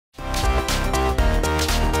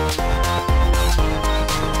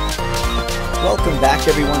Welcome back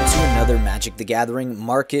everyone to another Magic the Gathering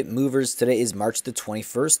Market Movers. Today is March the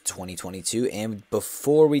 21st, 2022, and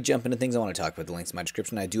before we jump into things, I want to talk about the links in my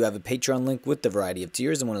description. I do have a Patreon link with the variety of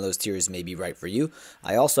tiers, and one of those tiers may be right for you.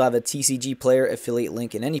 I also have a TCG player affiliate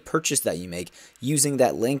link, and any purchase that you make using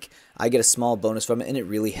that link, I get a small bonus from it, and it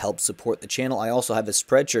really helps support the channel. I also have a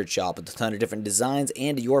Spreadshirt shop with a ton of different designs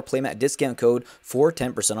and your playmat discount code for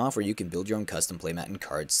 10% off, where you can build your own custom playmat and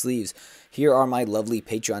card sleeves. Here are my lovely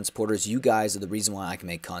Patreon supporters. You guys are the reason why I can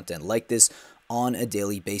make content like this on a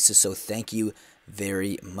daily basis, so thank you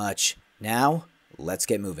very much. Now, let's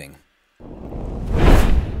get moving.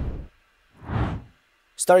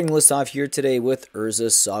 Starting the list off here today with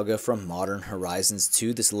Urza's Saga from Modern Horizons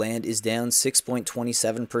 2. This land is down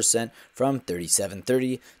 6.27% from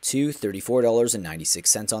 $37.30 to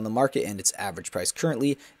 $34.96 on the market, and its average price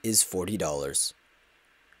currently is $40.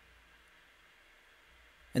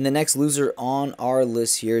 And the next loser on our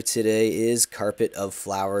list here today is Carpet of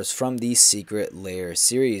Flowers from the Secret Lair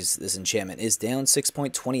series. This enchantment is down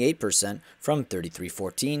 6.28% from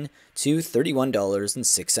 $33.14 to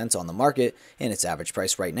 $31.06 on the market, and its average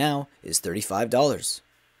price right now is $35.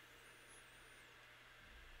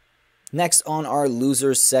 Next on our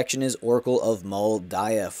losers section is Oracle of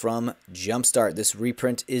Moldiah from Jumpstart. This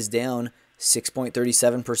reprint is down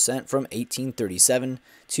 6.37% from $18.37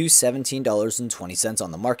 to $17.20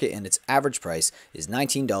 on the market, and its average price is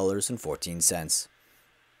 $19.14.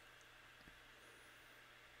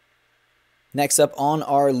 Next up on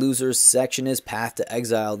our losers section is Path to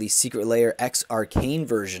Exile, the Secret Lair X Arcane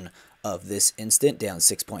version of this instant, down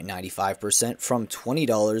 6.95% from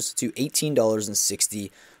 $20 to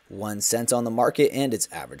 $18.61 on the market, and its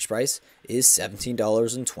average price is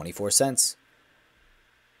 $17.24.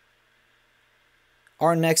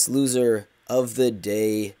 Our next loser of the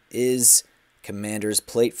day is Commander's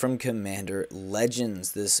Plate from Commander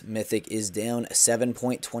Legends. This mythic is down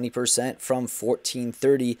 7.20% from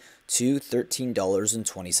 $14.30 to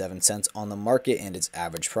 $13.27 on the market, and its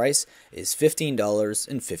average price is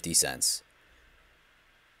 $15.50.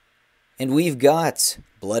 And we've got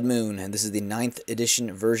Blood Moon, and this is the 9th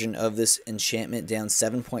edition version of this enchantment, down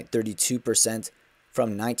 7.32%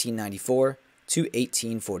 from $19.94 to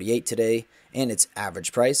 $18.48 today, and its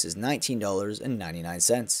average price is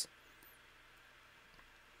 $19.99.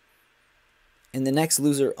 And the next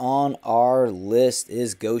loser on our list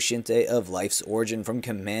is Go Shinte of Life's Origin from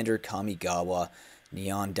Commander Kamigawa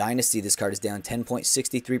Neon Dynasty. This card is down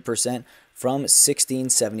 10.63% from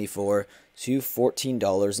 $16.74 to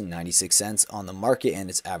 $14.96 on the market, and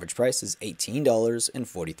its average price is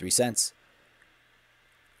 $18.43.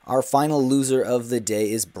 Our final loser of the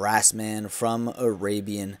day is Brassman from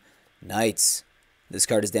Arabian Nights. This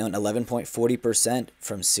card is down 11.40%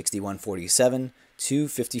 from $61.47 to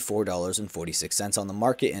 $54.46 on the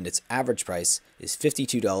market, and its average price is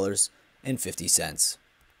 $52.50.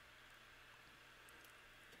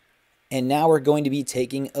 And now we're going to be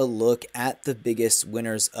taking a look at the biggest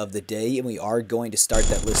winners of the day, and we are going to start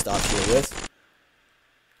that list off here with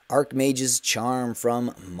Archmage's Charm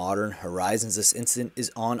from Modern Horizons. This instant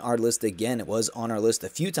is on our list again. It was on our list a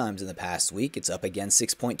few times in the past week. It's up again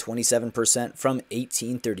 6.27% from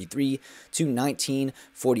 $18.33 to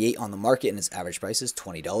 $19.48 on the market, and its average price is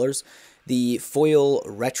 $20. The foil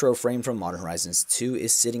retro frame from Modern Horizons 2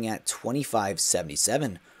 is sitting at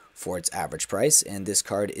 $25.77 for its average price, and this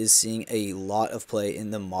card is seeing a lot of play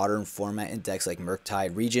in the modern format in decks like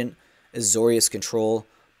Murktide Regent, Azorius Control,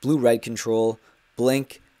 Blue-Red Control,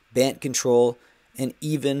 Blink, Bant Control, and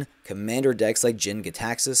even Commander decks like Jin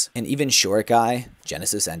Gitaxias, and even Shurikai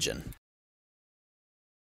Genesis Engine.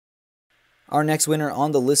 Our next winner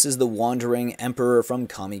on the list is the Wandering Emperor from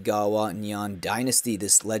Kamigawa Neon Dynasty.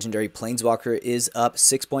 This legendary Planeswalker is up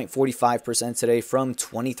 6.45% today from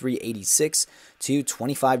 $23.86 to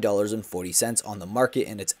 $25.40 on the market,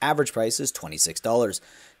 and its average price is $26.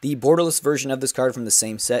 The borderless version of this card from the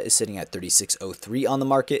same set is sitting at $36.03 on the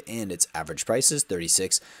market, and its average price is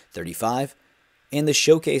 $36.35. And the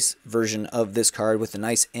showcase version of this card with the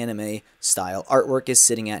nice anime style artwork is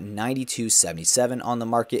sitting at $92.77 on the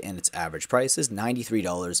market, and its average price is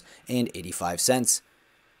 $93.85.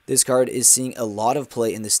 This card is seeing a lot of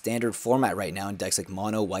play in the standard format right now in decks like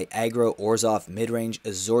Mono, White Aggro, Orzhov, Midrange,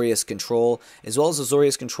 Azorius Control, as well as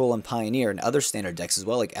Azorius Control and Pioneer, and other standard decks as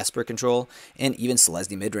well like Esper Control and even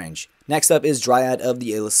Selesnya Midrange. Next up is Dryad of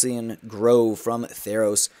the Ilysian Grove from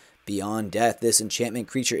Theros Beyond Death, this enchantment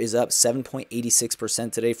creature is up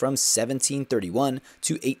 7.86% today from $17.31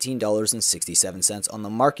 to $18.67 on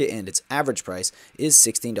the market, and its average price is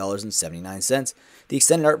 $16.79. The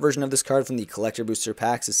extended art version of this card from the collector booster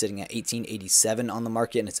packs is sitting at $18.87 on the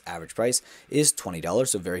market, and its average price is $20,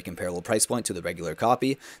 so very comparable price point to the regular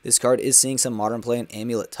copy. This card is seeing some modern play in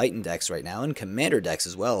Amulet Titan decks right now, and Commander decks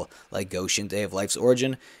as well, like Goshen Day of Life's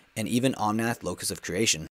Origin, and even Omnath Locus of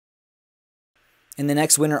Creation. And the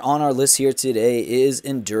next winner on our list here today is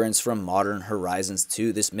Endurance from Modern Horizons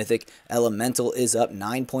 2. This mythic elemental is up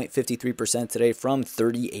 9.53% today from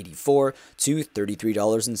 $30.84 to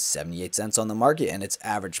 $33.78 on the market, and its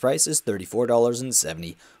average price is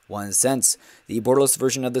 $34.71. The borderless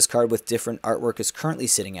version of this card with different artwork is currently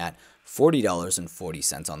sitting at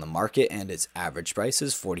 $40.40 on the market, and its average price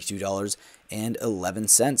is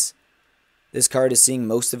 $42.11. This card is seeing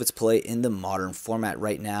most of its play in the modern format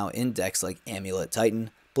right now in decks like Amulet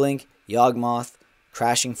Titan, Blink, Yawgmoth,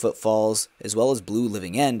 Crashing Footfalls, as well as Blue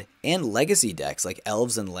Living End, and legacy decks like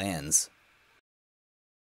Elves and Lands.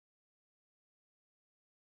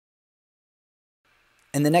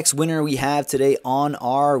 And the next winner we have today on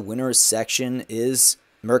our winners section is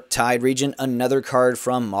Murktide Regent, another card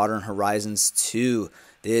from Modern Horizons 2.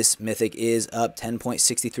 This mythic is up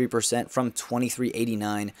 10.63% from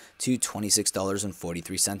 $23.89 to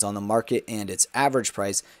 $26.43 on the market, and its average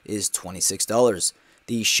price is $26.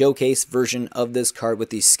 The showcase version of this card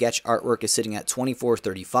with the sketch artwork is sitting at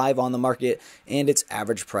 $24.35 on the market, and its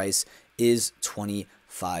average price is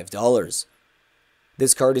 $25.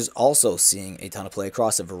 This card is also seeing a ton of play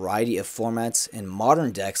across a variety of formats in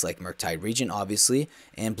modern decks like Murktide Regent, obviously,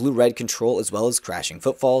 and Blue-Red Control, as well as Crashing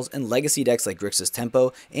Footfalls, and legacy decks like Grixis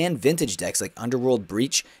Tempo, and vintage decks like Underworld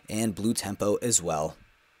Breach and Blue Tempo as well.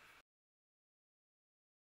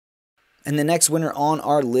 And the next winner on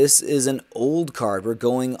our list is an old card. We're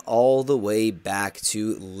going all the way back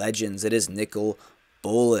to Legends. It is Nicol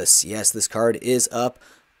Bolas. Yes, this card is up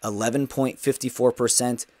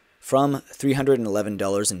 11.54%. from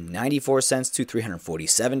 $311.94 to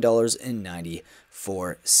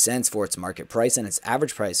 $347.94 for its market price, and its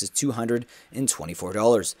average price is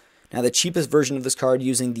 $224. Now, the cheapest version of this card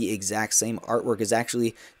using the exact same artwork is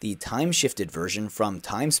actually the time-shifted version from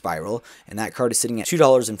Time Spiral, and that card is sitting at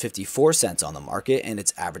 $2.54 on the market, and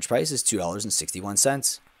its average price is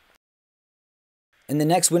 $2.61. And the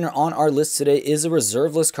next winner on our list today is a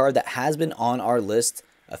reserve list card that has been on our list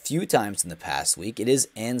a few times in the past week. It is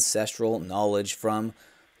Ancestral Knowledge from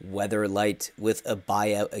Weatherlight with a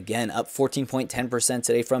buyout again, up 14.10%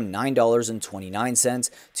 today from $9.29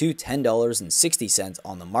 to $10.60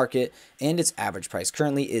 on the market, and its average price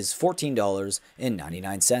currently is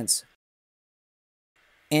 $14.99.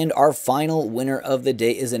 And our final winner of the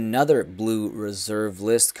day is another blue reserve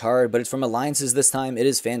list card, but it's from Alliances this time. It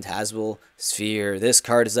is Phantasmal Sphere. This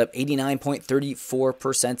card is up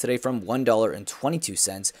 89.34% today from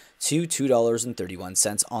 $1.22 to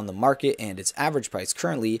 $2.31 on the market, and its average price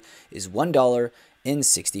currently is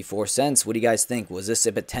 $1.64. What do you guys think? Was this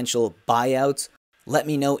a potential buyout? Let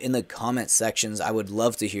me know in the comment sections. I would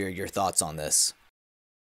love to hear your thoughts on this.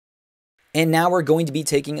 And now we're going to be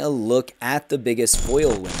taking a look at the biggest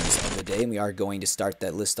foil winners of the day, and we are going to start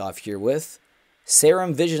that list off here with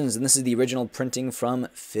Serum Visions, and this is the original printing from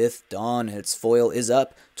 5th Dawn. Its foil is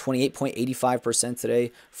up 28.85%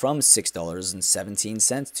 today from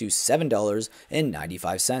 $6.17 to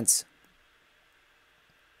 $7.95.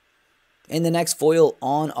 And the next foil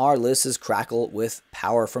on our list is Crackle with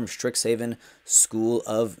Power from Strixhaven School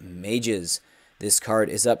of Mages. This card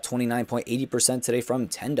is up 29.80% today from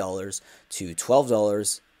 $10 to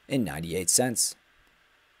 $12.98.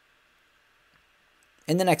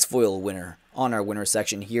 And the next foil winner on our winner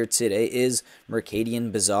section here today is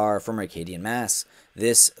Mercadian Bazaar from Mercadian Mass.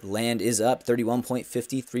 This land is up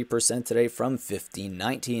 31.53% today from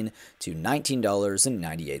 $15.19 to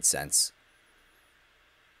 $19.98.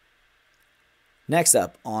 Next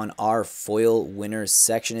up on our foil winners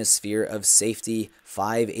section is Sphere of Safety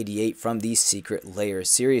 588 from the Secret Lair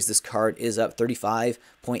series. This card is up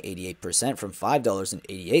 35.88% from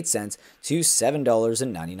 $5.88 to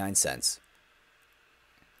 $7.99.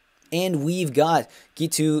 And we've got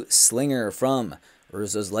Gitu Slinger from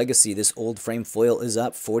Urza's Legacy. This old frame foil is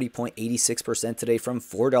up 40.86% today from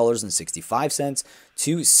 $4.65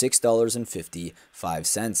 to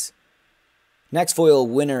 $6.55. Next foil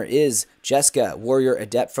winner is Jessica, Warrior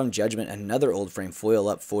Adept from Judgment, another old frame foil,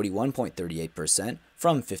 up 41.38%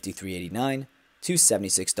 from $53.89 to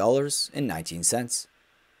 $76.19.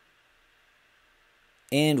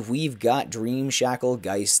 And we've got Dream Shackle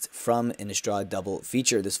Geist from Innistrad double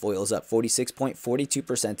feature. This foil is up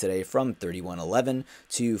 46.42% today from $31.11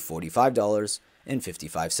 to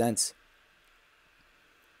 $45.55.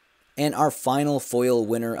 And our final foil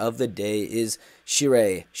winner of the day is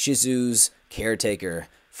Shirei Shizu's Caretaker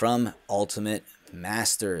from Ultimate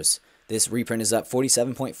Masters. This reprint is up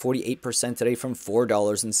 47.48% today from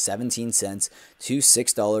 $4.17 to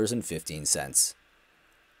 $6.15.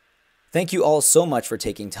 Thank you all so much for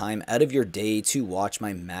taking time out of your day to watch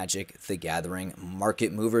my Magic the Gathering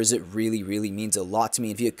market movers. It really, really means a lot to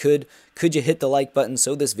me. If you could you hit the like button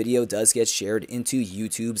so this video does get shared into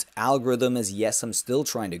YouTube's algorithm, as yes, I'm still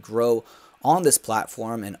trying to grow on this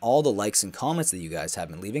platform, and all the likes and comments that you guys have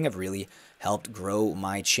been leaving have really helped grow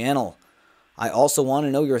my channel. I also want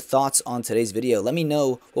to know your thoughts on today's video. Let me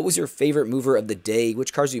know, what was your favorite mover of the day?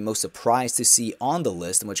 Which cards are you most surprised to see on the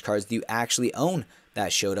list? And which cards do you actually own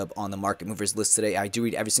that showed up on the market movers list today? I do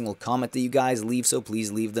read every single comment that you guys leave, so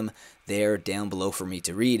please leave them there down below for me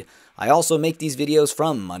to read. I also make these videos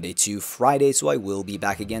from Monday to Friday, so I will be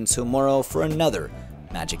back again tomorrow for another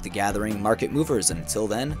Magic the Gathering market movers. And until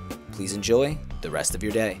then, please enjoy the rest of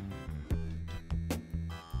your day.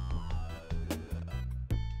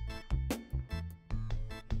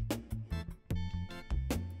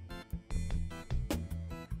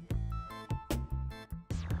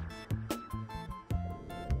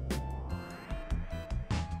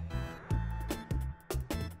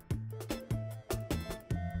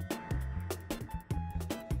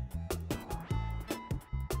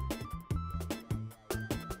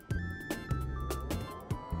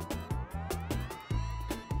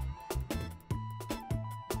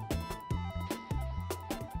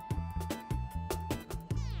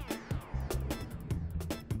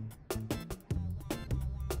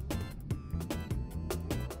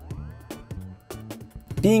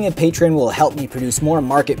 Being a patron will help me produce more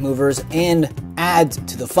market movers and add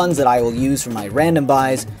to the funds that I will use for my random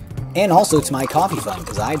buys, and also to my coffee fund,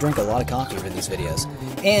 because I drink a lot of coffee for these videos.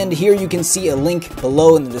 And here you can see a link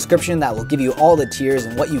below in the description that will give you all the tiers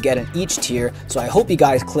and what you get in each tier. So I hope you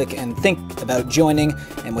guys click and think about joining.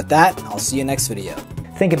 And with that, I'll see you next video.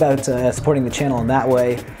 Think about supporting the channel in that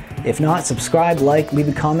way. If not, subscribe, like, leave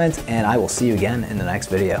a comment, and I will see you again in the next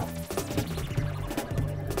video.